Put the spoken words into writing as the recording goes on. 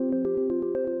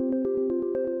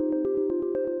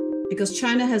because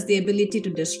China has the ability to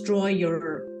destroy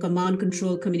your command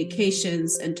control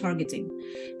communications and targeting.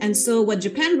 And so what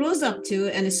Japan rose up to,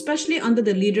 and especially under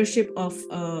the leadership of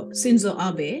Shinzo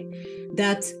Abe,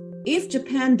 that if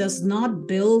Japan does not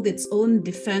build its own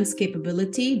defense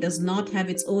capability, does not have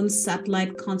its own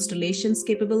satellite constellations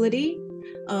capability,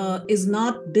 is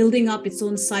not building up its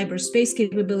own cyberspace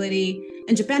capability.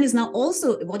 And Japan is now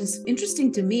also, what is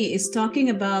interesting to me, is talking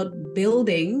about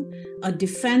building a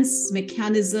defense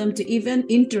mechanism to even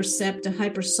intercept a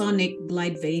hypersonic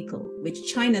glide vehicle,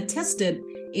 which China tested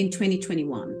in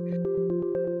 2021.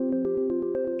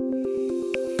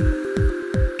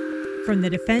 From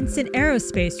the Defense and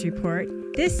Aerospace Report,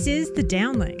 this is The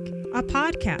Downlink, a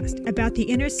podcast about the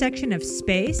intersection of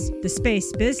space, the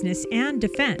space business, and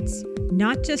defense.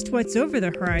 Not just what's over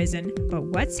the horizon, but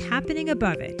what's happening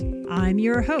above it. I'm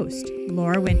your host,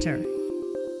 Laura Winter.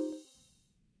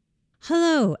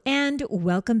 Hello, and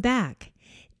welcome back.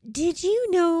 Did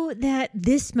you know that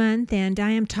this month, and I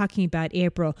am talking about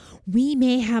April, we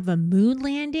may have a moon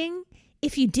landing?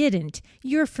 If you didn't,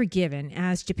 you're forgiven,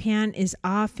 as Japan is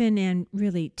often, and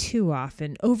really too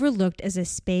often, overlooked as a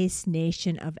space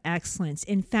nation of excellence.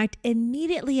 In fact,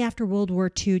 immediately after World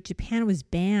War II, Japan was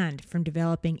banned from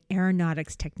developing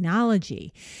aeronautics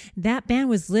technology. That ban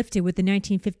was lifted with the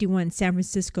 1951 San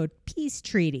Francisco Peace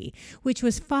Treaty, which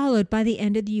was followed by the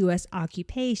end of the U.S.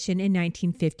 occupation in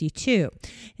 1952.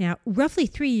 Now, roughly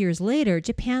 3 years later,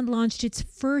 Japan launched its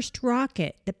first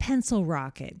rocket, the Pencil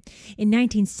rocket. In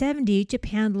 1970,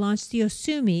 Japan launched the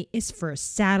Osumi, its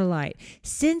first satellite.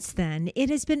 Since then, it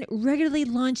has been regularly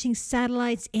launching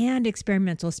satellites and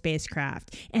experimental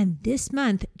spacecraft. And this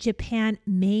month, Japan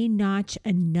may notch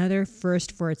another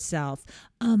first for itself,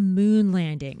 a moon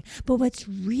landing. But what's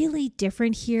really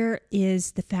different here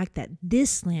is the fact that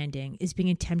this landing is being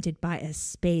attempted by a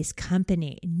space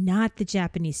company, not the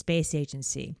Japanese Space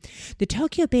Agency. The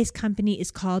Tokyo-based company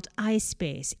is called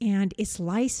ispace, and it's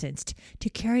licensed to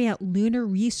carry out lunar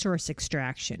resource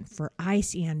extraction for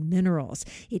ice and minerals.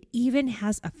 It even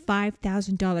has a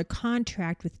 $5,000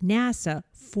 contract with NASA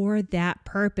for that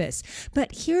purpose.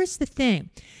 But here's the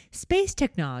thing. Space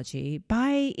technology,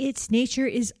 by its nature,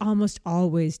 is almost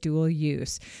always dual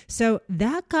use. So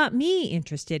that got me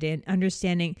interested in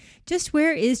understanding just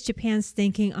where is Japan's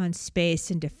thinking on space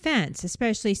and defense,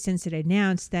 especially since it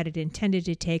announced that it intended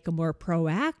to take a more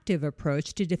proactive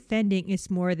approach to defending its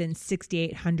more than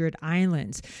 6,800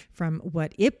 islands from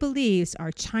what it believes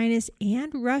are China's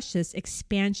and Russia's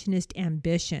expansionist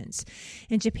ambitions.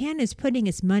 And Japan is putting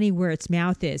its money where its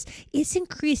mouth is. It's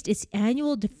increased its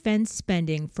annual defense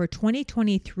spending for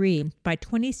 2023 by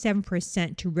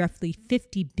 27% to roughly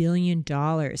 $50 billion.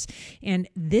 And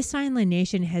this island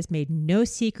nation has made no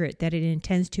secret that it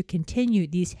intends to continue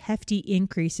these hefty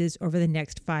increases over the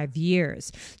next 5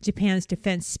 years. Japan's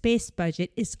defense space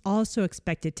budget is also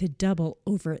expected to double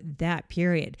over that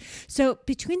period. So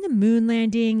between the moon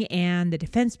landing and the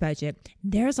defense budget,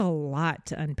 there's a lot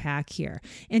to unpack here.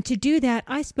 And to do that,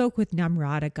 I spoke with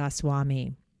Namrata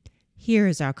Goswami.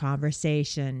 Here's our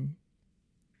conversation.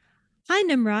 Hi,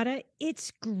 Namrata.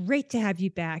 It's great to have you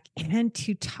back and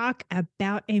to talk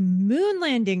about a moon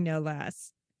landing, no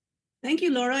less. Thank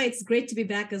you, Laura. It's great to be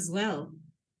back as well.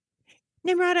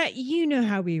 Namrata, you know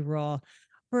how we roll.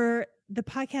 For the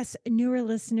podcast's newer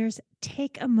listeners,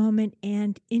 take a moment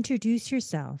and introduce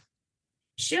yourself.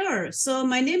 Sure. So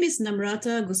my name is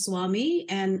Namrata Goswami,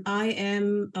 and I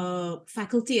am a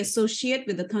faculty associate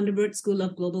with the Thunderbird School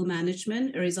of Global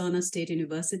Management, Arizona State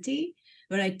University,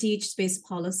 where I teach space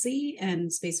policy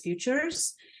and space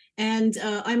futures. And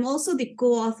I'm also the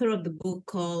co-author of the book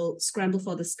called Scramble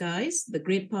for the Skies, The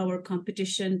Great Power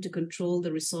Competition to Control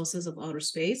the Resources of Outer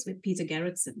Space with Peter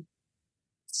Garretson.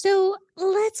 So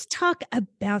let's talk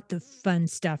about the fun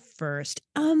stuff first.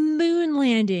 A moon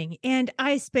landing and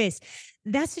ispace.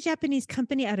 That's a Japanese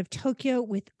company out of Tokyo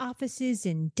with offices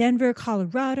in Denver,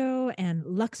 Colorado, and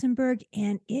Luxembourg.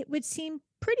 And it would seem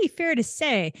pretty fair to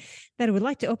say that it would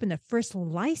like to open the first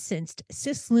licensed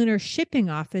cislunar shipping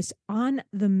office on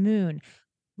the moon.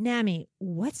 Nami,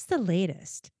 what's the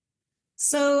latest?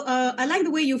 So I like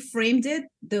the way you framed it,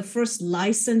 the first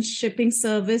licensed shipping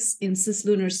service in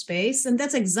cislunar space. And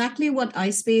that's exactly what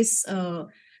ispace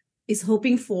is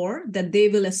hoping for, that they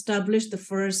will establish the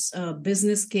first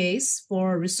business case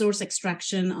for resource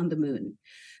extraction on the moon.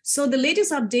 So the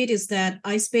latest update is that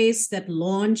ispace, that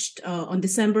launched on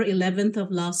December 11th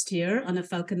of last year on a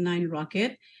Falcon 9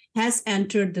 rocket, has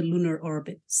entered the lunar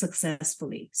orbit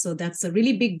successfully. So that's a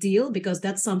really big deal because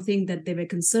that's something that they were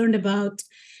concerned about.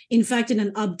 In fact, in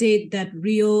an update that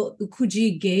Ryo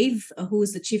Ukuji gave, who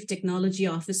is the chief technology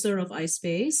officer of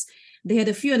ispace, They had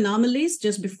a few anomalies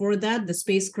just before that. The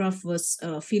spacecraft was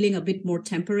feeling a bit more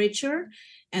temperature,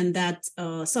 and that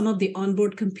some of the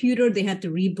onboard computer, they had to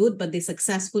reboot, but they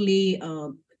successfully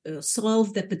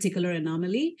solved that particular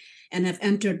anomaly and have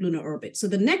entered lunar orbit. So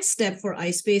the next step for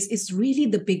ispace is really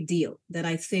the big deal that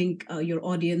I think your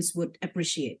audience would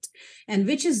appreciate, and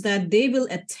which is that they will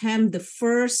attempt the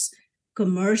first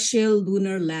commercial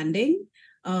lunar landing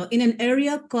in an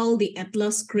area called the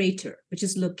Atlas Crater, which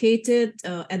is located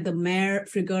at the Mare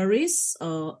Frigoris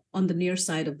on the near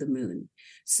side of the moon.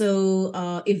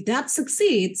 So if that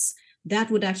succeeds,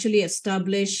 that would actually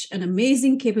establish an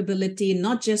amazing capability,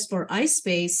 not just for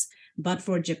ispace, but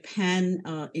for Japan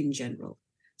in general.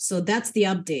 So that's the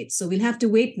update. So we'll have to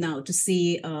wait now to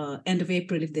see end of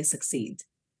April if they succeed.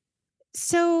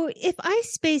 So, if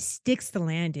iSpace sticks the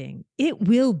landing, it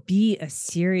will be a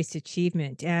serious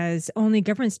achievement, as only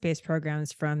government space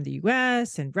programs from the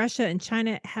US and Russia and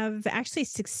China have actually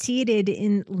succeeded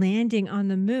in landing on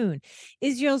the moon.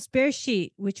 Israel's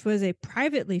Beresheet, which was a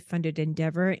privately funded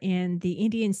endeavor, and the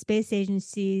Indian Space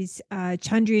Agency's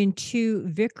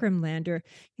Chandrayaan-2 Vikram lander,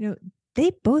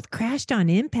 they both crashed on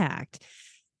impact.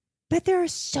 But there are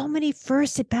so many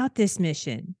firsts about this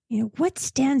mission. What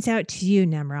stands out to you,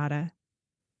 Namrata?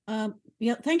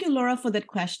 Thank you, Laura, for that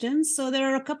question. So there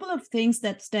are a couple of things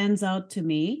that stands out to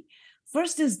me.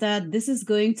 First is that this is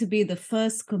going to be the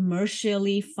first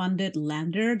commercially funded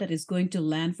lander that is going to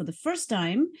land for the first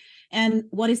time. And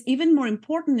what is even more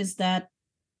important is that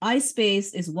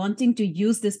iSpace is wanting to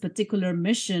use this particular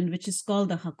mission, which is called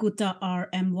the Hakuta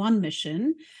RM1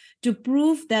 mission, to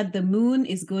prove that the moon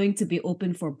is going to be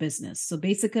open for business. So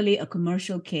basically a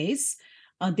commercial case.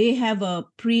 They have a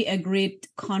pre-agreed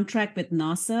contract with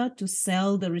NASA to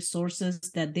sell the resources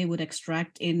that they would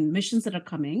extract in missions that are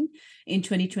coming in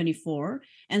 2024.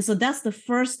 And so that's the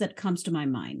first that comes to my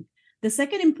mind. The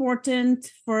second important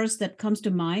first that comes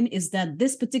to mind is that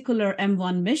this particular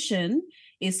M1 mission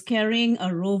is carrying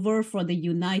a rover for the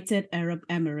United Arab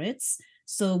Emirates,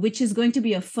 which is going to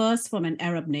be a first from an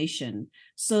Arab nation.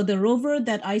 So the rover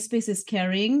that iSpace is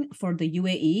carrying for the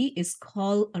UAE is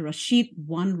called a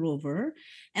Rashid-1 rover.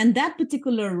 And that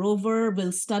particular rover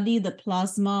will study the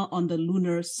plasma on the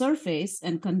lunar surface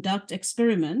and conduct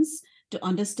experiments to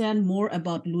understand more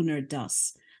about lunar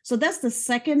dust. So that's the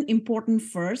second important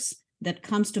first that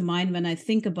comes to mind when I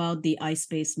think about the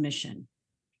iSpace mission.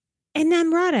 And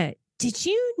Namrata, did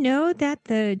you know that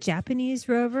the Japanese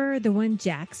rover, the one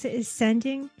JAXA is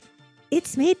sending,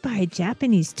 it's made by a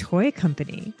Japanese toy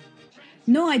company?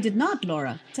 No, I did not,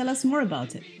 Laura. Tell us more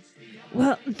about it.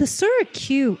 Well, the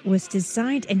SORA-Q was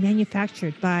designed and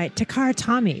manufactured by Takara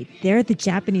Tomy. They're the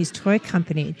Japanese toy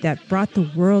company that brought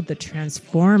the world the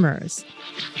Transformers.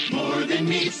 More than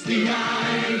meets the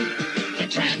eye, the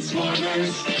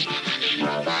Transformers,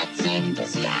 robots in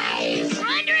disguise. We're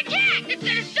under attack! It's an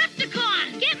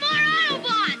Decepticon! Get more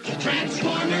Autobots! The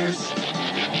Transformers,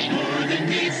 more than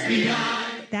meets the eye.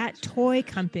 That toy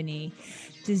company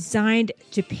designed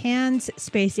Japan's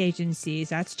space agencies,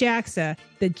 that's JAXA,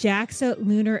 the JAXA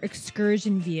Lunar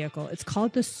Excursion Vehicle. It's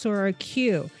called the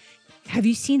SORA-Q. Have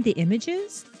you seen the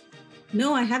images?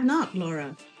 No, I have not,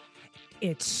 Laura.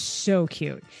 It's so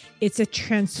cute. It's a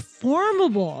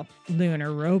transformable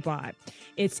lunar robot.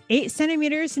 It's 8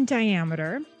 centimeters in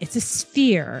diameter. It's a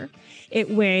sphere.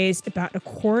 It weighs about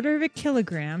 1/4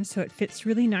 kilogram, so it fits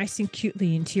really nice and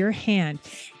cutely into your hand.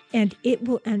 And it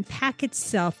will unpack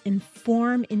itself and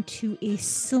form into a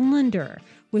cylinder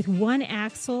with 1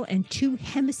 axle and 2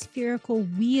 hemispherical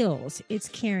wheels. It's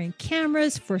carrying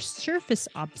cameras for surface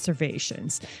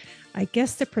observations. I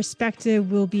guess the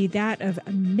perspective will be that of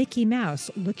a Mickey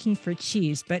Mouse looking for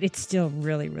cheese, but it's still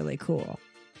really, really cool.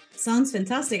 Sounds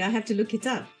fantastic. I have to look it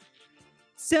up.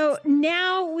 So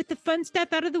now, with the fun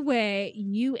stuff out of the way,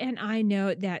 you and I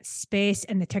know that space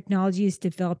and the technologies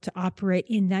developed to operate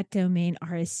in that domain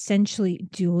are essentially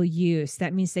dual use.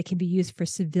 That means they can be used for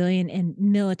civilian and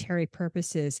military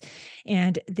purposes.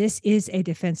 And this is a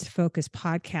defense-focused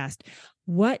podcast.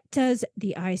 What does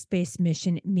the iSpace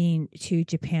mission mean to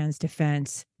Japan's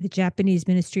defense? The Japanese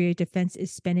Ministry of Defense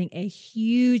is spending a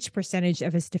huge percentage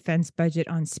of its defense budget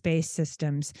on space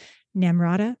systems.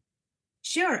 Namrata?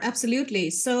 Sure,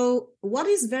 absolutely. So what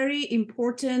is very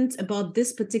important about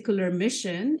this particular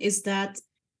mission is that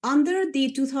under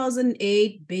the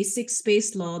 2008 basic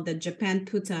space law that Japan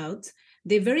put out,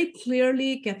 they very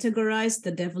clearly categorized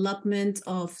the development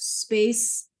of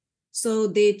space. So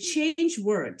they change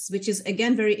words, which is,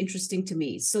 again, very interesting to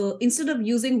me. So instead of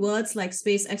using words like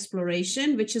space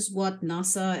exploration, which is what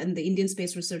NASA and the Indian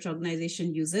Space Research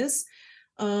Organization uses,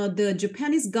 the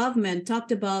Japanese government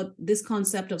talked about this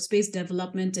concept of space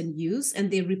development and use, and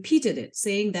they repeated it,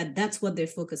 saying that that's what their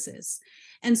focus is.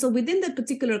 And so within that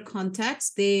particular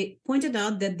context, they pointed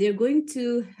out that they're going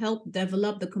to help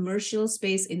develop the commercial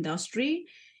space industry,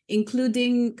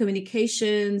 including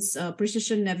communications,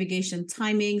 precision navigation,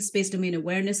 timing, space domain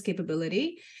awareness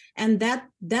capability, and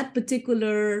that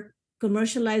particular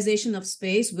commercialization of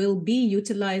space will be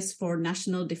utilized for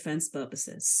national defense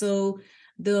purposes. So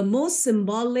the most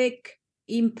symbolic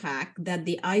impact that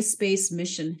the ispace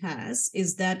mission has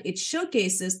is that it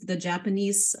showcases the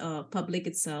Japanese public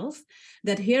itself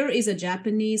that here is a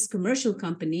Japanese commercial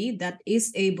company that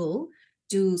is able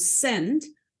to send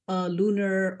a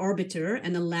lunar orbiter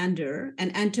and a lander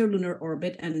and enter lunar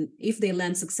orbit, and if they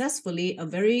land successfully, a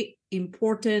very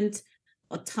important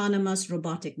autonomous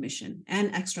robotic mission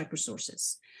and extract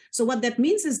resources. So what that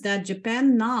means is that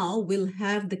Japan now will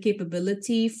have the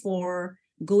capability for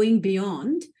going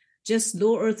beyond just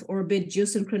low Earth orbit,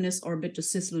 geosynchronous orbit to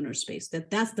cislunar space.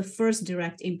 That's the first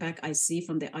direct impact I see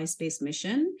from the ispace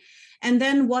mission. And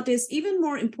then what is even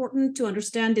more important to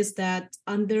understand is that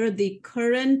under the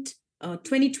current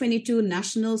 2022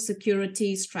 National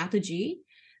Security Strategy,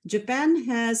 Japan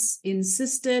has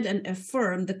insisted and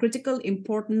affirmed the critical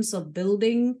importance of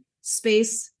building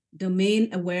space domain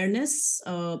awareness,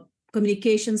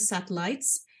 communication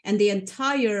satellites, and the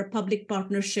entire public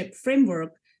partnership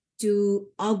framework to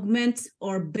augment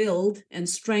or build and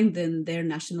strengthen their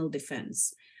national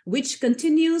defense, which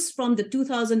continues from the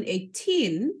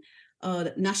 2018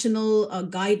 national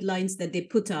guidelines that they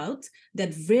put out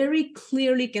that very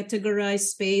clearly categorize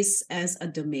space as a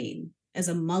domain, as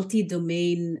a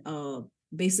multi-domain,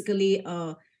 basically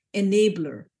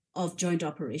enabler of joint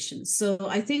operations. So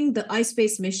I think the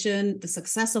ispace mission, the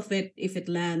success of it, if it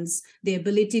lands, the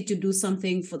ability to do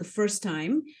something for the first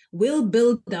time will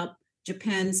build up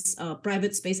Japan's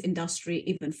private space industry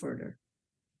even further.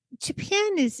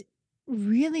 Japan is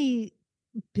really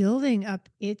building up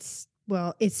its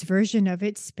version of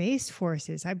its space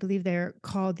forces. I believe they're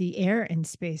called the Air and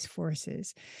Space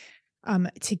Forces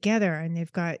together, and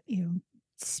they've got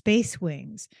space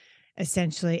wings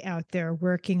essentially out there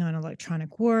working on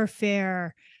electronic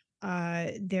warfare.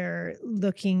 They're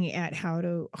looking at how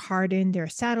to harden their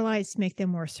satellites, make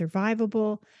them more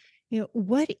survivable.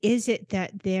 What is it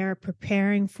that they're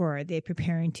preparing for? Are they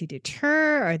preparing to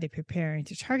deter? Are they preparing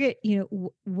to target?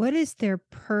 What is their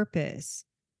purpose?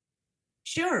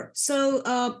 Sure.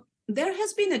 So there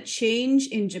has been a change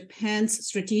in Japan's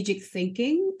strategic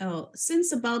thinking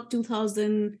since about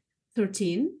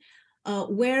 2013,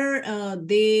 where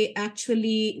they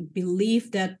actually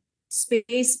believe that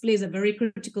space plays a very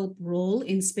critical role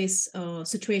in space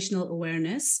situational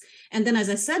awareness. And then, as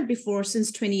I said before,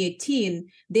 since 2018,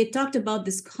 they talked about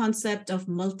this concept of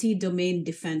multi-domain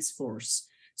defense force.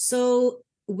 So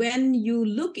when you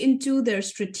look into their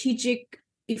strategic,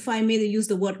 if I may use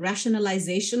the word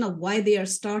rationalization of why they are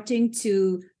starting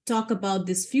to talk about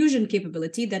this fusion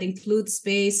capability that includes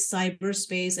space,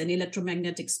 cyberspace, and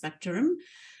electromagnetic spectrum,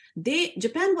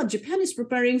 what Japan is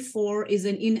preparing for is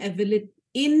an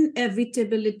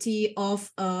inevitability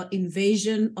of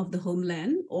invasion of the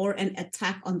homeland or an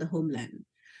attack on the homeland.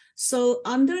 So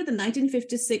under the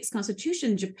 1956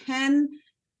 Constitution, Japan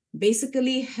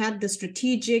basically had the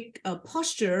strategic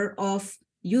posture of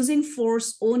using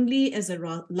force only as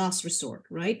a last resort,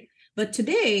 right? But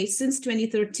today, since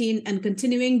 2013 and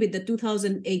continuing with the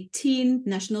 2018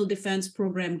 National Defense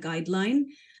Program Guideline,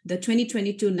 the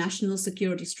 2022 National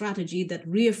Security Strategy that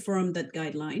reaffirmed that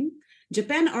guideline,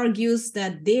 Japan argues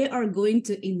that they are going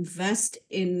to invest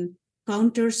in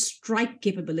counter-strike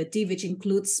capability, which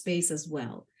includes space as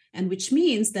well, and which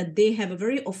means that they have a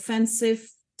very offensive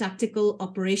tactical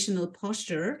operational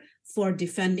posture for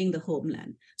defending the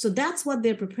homeland. So that's what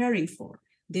they're preparing for.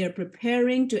 They're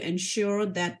preparing to ensure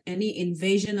that any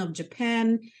invasion of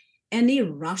Japan, any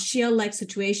Russia-like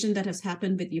situation that has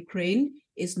happened with Ukraine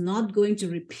is not going to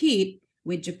repeat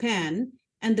with Japan.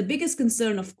 And the biggest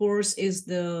concern, of course, is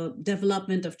the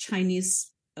development of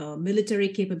Chinese military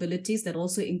capabilities that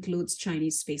also includes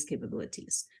Chinese space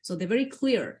capabilities. So they're very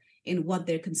clear in what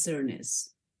their concern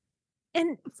is.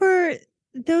 And for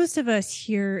those of us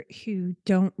here who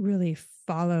don't really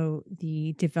follow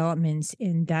the developments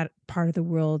in that part of the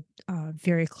world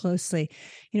very closely,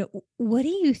 what do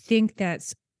you think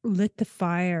that's lit the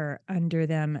fire under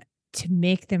them to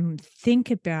make them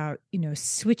think about,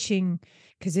 switching?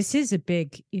 Because this is a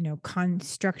big,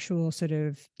 constructual sort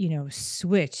of,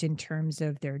 switch in terms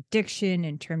of their diction,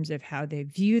 in terms of how they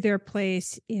view their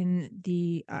place in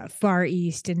the Far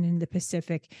East and in the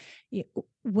Pacific.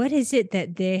 What is it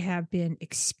that they have been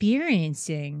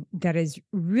experiencing that has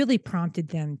really prompted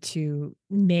them to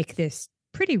make this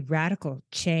pretty radical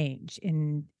change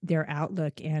in their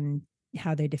outlook and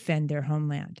how they defend their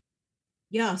homeland?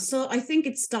 Yeah, so I think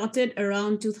it started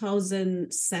around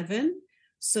 2007.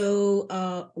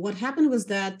 So what happened was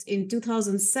that in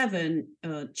 2007,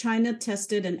 China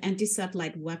tested an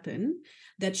anti-satellite weapon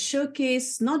that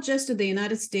showcased not just to the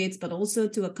United States, but also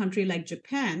to a country like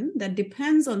Japan that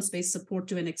depends on space support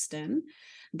to an extent,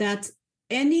 that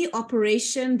any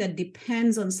operation that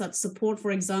depends on such support,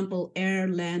 for example, air,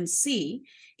 land, sea,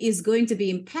 is going to be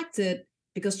impacted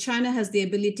because China has the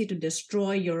ability to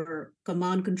destroy your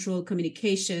command control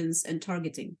communications and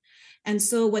targeting. And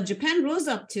so what Japan rose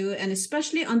up to, and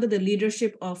especially under the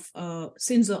leadership of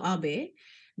Shinzo Abe,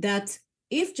 that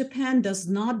if Japan does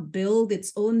not build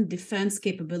its own defense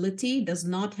capability, does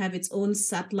not have its own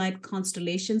satellite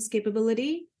constellations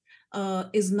capability,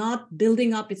 is not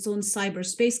building up its own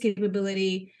cyberspace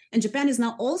capability, and Japan is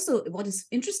now also, what is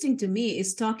interesting to me,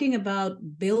 is talking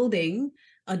about building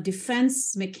a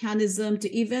defense mechanism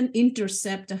to even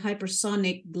intercept a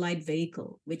hypersonic glide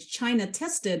vehicle, which China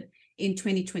tested in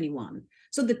 2021.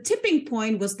 So the tipping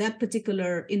point was that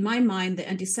particular, in my mind, the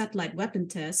anti-satellite weapon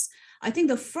test. I think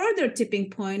the further tipping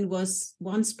point was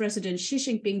once President Xi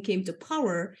Jinping came to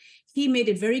power, he made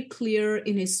it very clear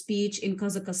in his speech in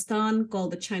Kazakhstan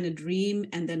called the China Dream,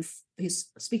 and then his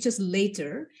speeches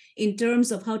later in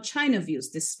terms of how China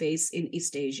views this space in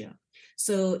East Asia.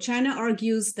 So China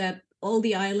argues that all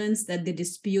the islands that they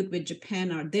dispute with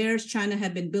Japan are theirs. China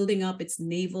had been building up its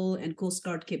naval and coast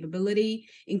guard capability,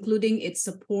 including its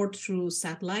support through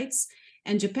satellites.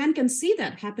 And Japan can see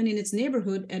that happen in its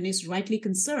neighborhood and is rightly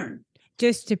concerned.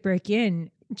 Just to break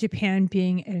in, Japan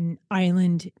being an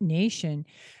island nation,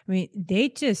 I mean, they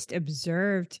just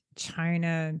observed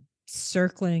China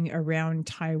circling around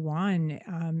Taiwan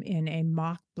in a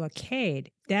mock blockade.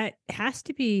 That has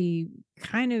to be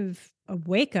kind of a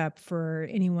wake up for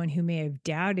anyone who may have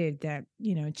doubted that,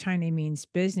 China means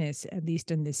business, at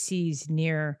least in the seas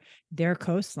near their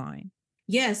coastline.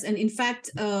 Yes, and in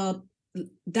fact,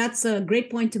 that's a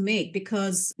great point to make,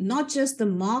 because not just the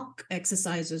mock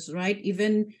exercises, right?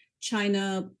 Even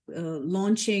China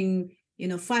launching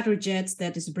fighter jets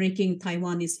that is breaking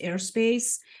Taiwanese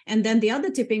airspace. And then the other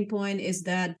tipping point is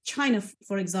that China,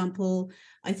 for example,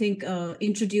 I think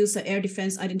introduced an air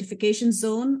defense identification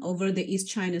zone over the East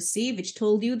China Sea, which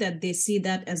told you that they see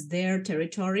that as their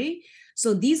territory.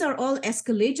 So these are all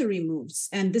escalatory moves.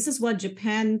 And this is what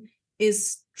Japan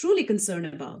is truly concerned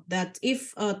about, that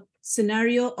if a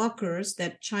scenario occurs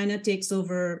that China takes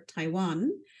over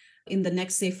Taiwan in the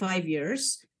next, say, 5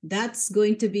 years, that's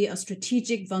going to be a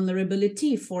strategic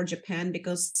vulnerability for Japan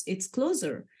because it's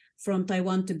closer from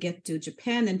Taiwan to get to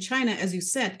Japan. And China, as you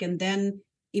said, can then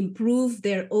improve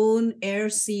their own air,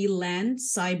 sea, land,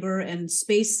 cyber, and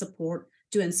space support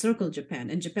to encircle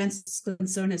Japan. And Japan's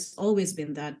concern has always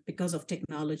been that because of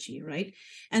technology, right?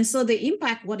 And so the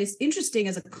impact, what is interesting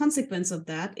as a consequence of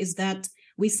that is that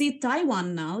we see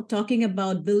Taiwan now talking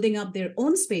about building up their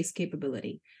own space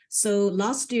capability. So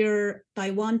last year,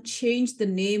 Taiwan changed the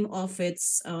name of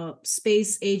its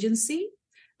space agency,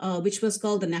 which was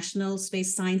called the National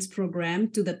Space Science Program,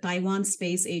 to the Taiwan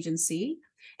Space Agency.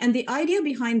 And the idea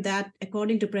behind that,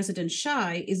 according to President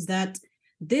Xi, is that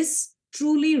this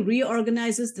truly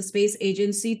reorganizes the space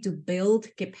agency to build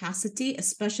capacity,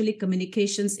 especially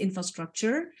communications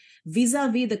infrastructure,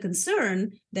 vis-a-vis the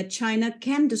concern that China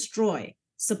can destroy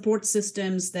support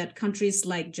systems that countries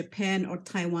like Japan or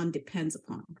Taiwan depends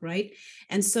upon, right?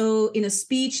 And so in a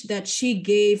speech that she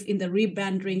gave in the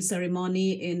rebranding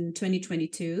ceremony in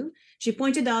 2022, she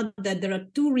pointed out that there are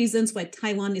two reasons why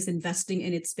Taiwan is investing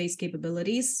in its space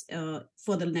capabilities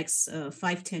for the next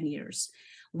 5-10 years,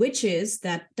 which is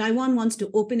that Taiwan wants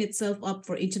to open itself up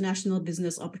for international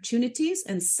business opportunities.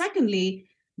 And secondly,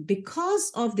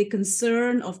 because of the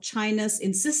concern of China's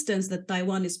insistence that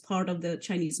Taiwan is part of the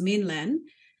Chinese mainland,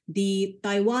 the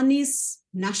Taiwanese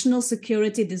national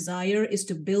security desire is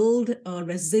to build a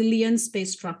resilient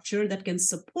space structure that can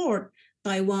support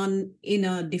Taiwan in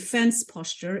a defense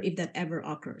posture if that ever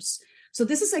occurs. So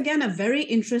this is, again, a very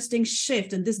interesting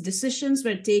shift, and these decisions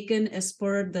were taken as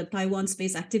per the Taiwan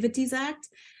Space Activities Act,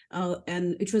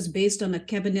 and it was based on a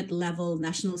cabinet-level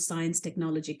National Science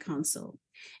Technology Council.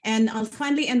 And I'll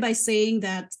finally end by saying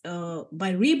that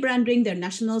by rebranding their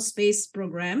National Space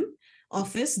Program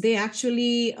Office, they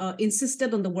actually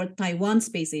insisted on the word Taiwan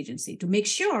Space Agency to make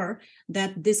sure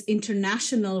that this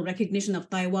international recognition of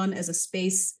Taiwan as a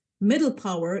space middle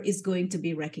power is going to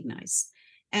be recognized.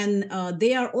 And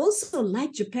they are also,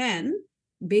 like Japan,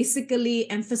 basically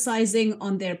emphasizing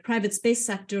on their private space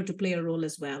sector to play a role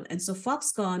as well. And so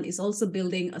Foxconn is also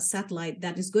building a satellite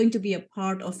that is going to be a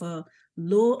part of a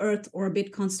low Earth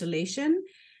orbit constellation,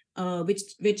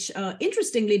 which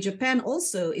interestingly, Japan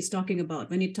also is talking about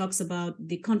when it talks about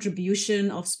the contribution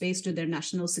of space to their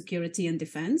national security and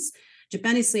defense.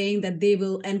 Japan is saying that they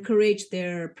will encourage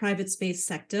their private space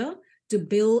sector to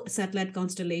build satellite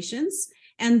constellations.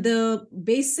 And the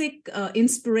basic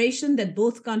inspiration that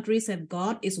both countries have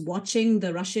got is watching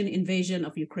the Russian invasion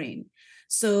of Ukraine.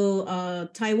 So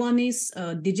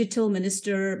Taiwanese digital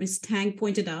minister, Ms. Tang,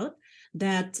 pointed out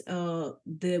that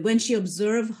when she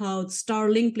observed how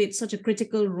Starlink played such a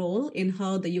critical role in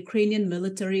how the Ukrainian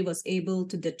military was able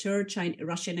to deter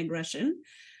Russian aggression,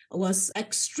 was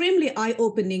extremely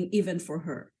eye-opening even for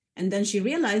her. And then she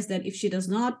realized that if she does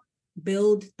not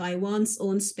build Taiwan's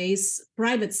own space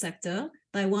private sector,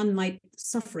 Taiwan might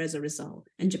suffer as a result.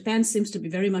 And Japan seems to be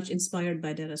very much inspired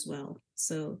by that as well.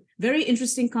 So very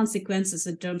interesting consequences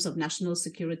in terms of national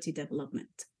security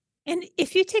development. And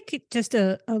if you take just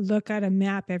a look at a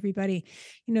map, everybody,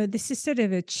 this is sort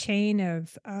of a chain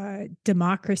of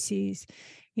democracies.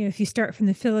 If you start from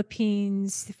the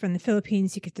Philippines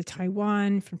you get to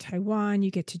Taiwan, from Taiwan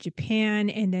you get to Japan,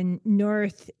 and then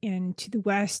north and to the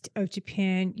west of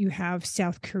Japan you have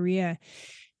South Korea.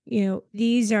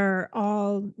 These are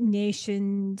all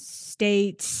nations,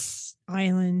 states,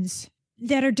 islands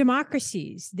that are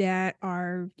democracies that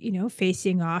are,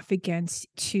 facing off against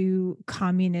two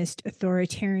communist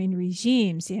authoritarian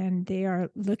regimes. And they are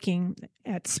looking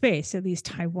at space, at least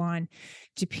Taiwan,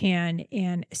 Japan,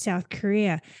 and South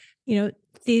Korea.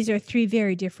 These are three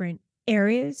very different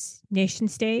areas, nation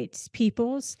states,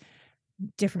 peoples,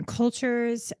 different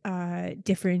cultures,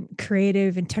 different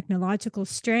creative and technological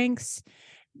strengths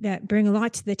that bring a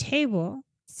lot to the table.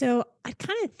 So I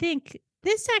kind of think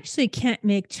this actually can't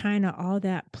make China all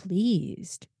that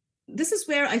pleased. This is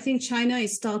where I think China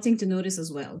is starting to notice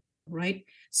as well, right?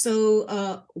 So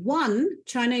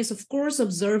China is of course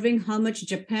observing how much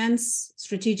Japan's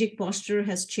strategic posture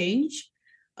has changed.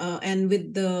 And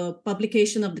with the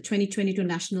publication of the 2022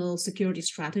 National Security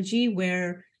Strategy,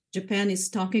 where Japan is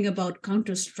talking about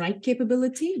counter-strike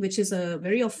capability, which is a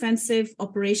very offensive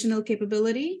operational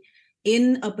capability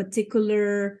in a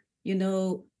particular,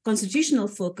 constitutional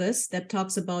focus that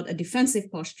talks about a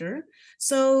defensive posture.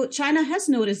 So China has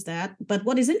noticed that. But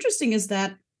what is interesting is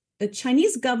that the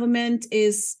Chinese government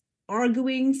is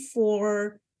arguing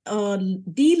for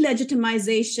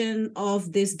delegitimization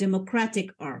of this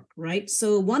democratic arc, right?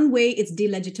 So one way it's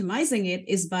delegitimizing it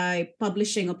is by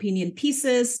publishing opinion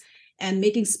pieces and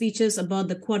making speeches about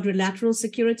the quadrilateral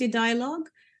security dialogue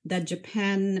that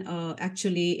Japan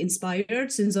actually inspired.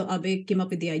 Shinzo Abe came up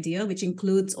with the idea, which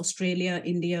includes Australia,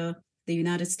 India, the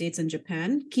United States, and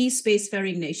Japan, key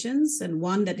spacefaring nations, and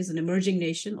one that is an emerging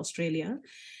nation, Australia.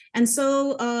 And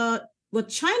so what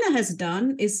China has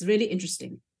done is really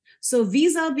interesting. So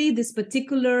vis-a-vis these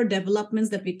particular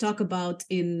developments that we talk about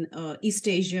in East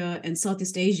Asia and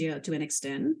Southeast Asia to an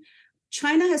extent,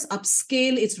 China has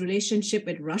upscaled its relationship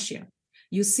with Russia.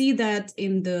 You see that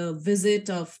in the visit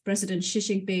of President Xi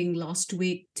Jinping last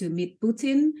week to meet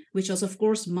Putin, which was, of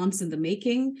course, months in the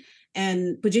making,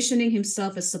 and positioning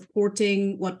himself as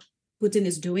supporting what Putin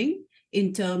is doing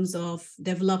in terms of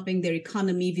developing their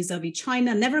economy vis-a-vis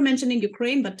China, never mentioning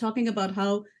Ukraine, but talking about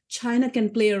how China can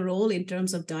play a role in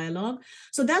terms of dialogue.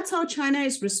 So that's how China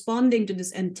is responding to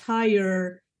this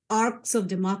entire arcs of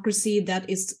democracy that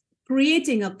is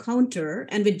creating a counter,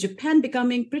 and with Japan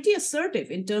becoming pretty assertive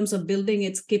in terms of building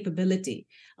its capability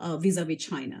vis-a-vis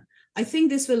China. I think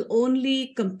this will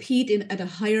only compete at a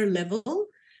higher level,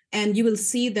 and you will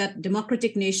see that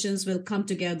democratic nations will come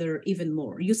together even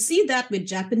more. You see that with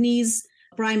Japanese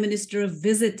Prime Minister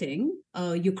visiting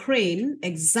Ukraine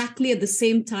exactly at the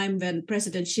same time when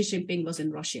President Xi Jinping was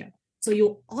in Russia. So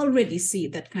you already see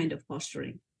that kind of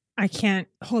posturing. I can't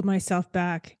hold myself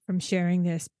back from sharing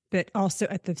this, but also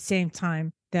at the same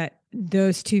time that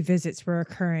those two visits were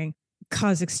occurring,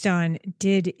 Kazakhstan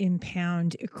did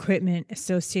impound equipment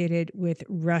associated with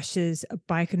Russia's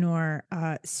Baikonur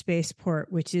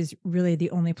spaceport, which is really the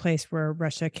only place where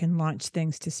Russia can launch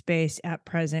things to space at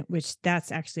present, which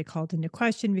that's actually called into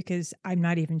question because I'm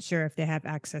not even sure if they have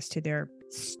access to their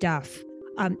stuff.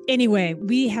 Anyway,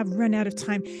 we have run out of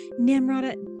time.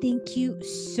 Namrata, thank you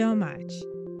so much.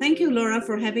 Thank you, Laura,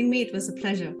 for having me. It was a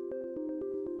pleasure.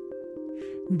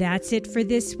 That's it for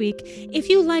this week. If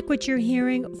you like what you're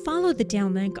hearing, follow the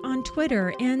Downlink on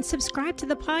Twitter and subscribe to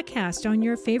the podcast on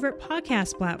your favorite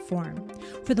podcast platform.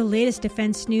 For the latest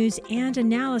defense news and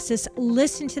analysis,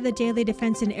 listen to the Daily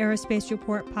Defense and Aerospace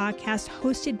Report podcast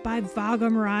hosted by Vago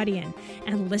Muradian,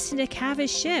 and listen to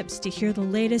Cavis Ships to hear the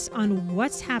latest on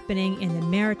what's happening in the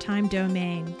maritime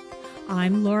domain.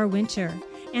 I'm Laura Winter,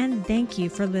 and thank you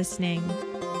for listening.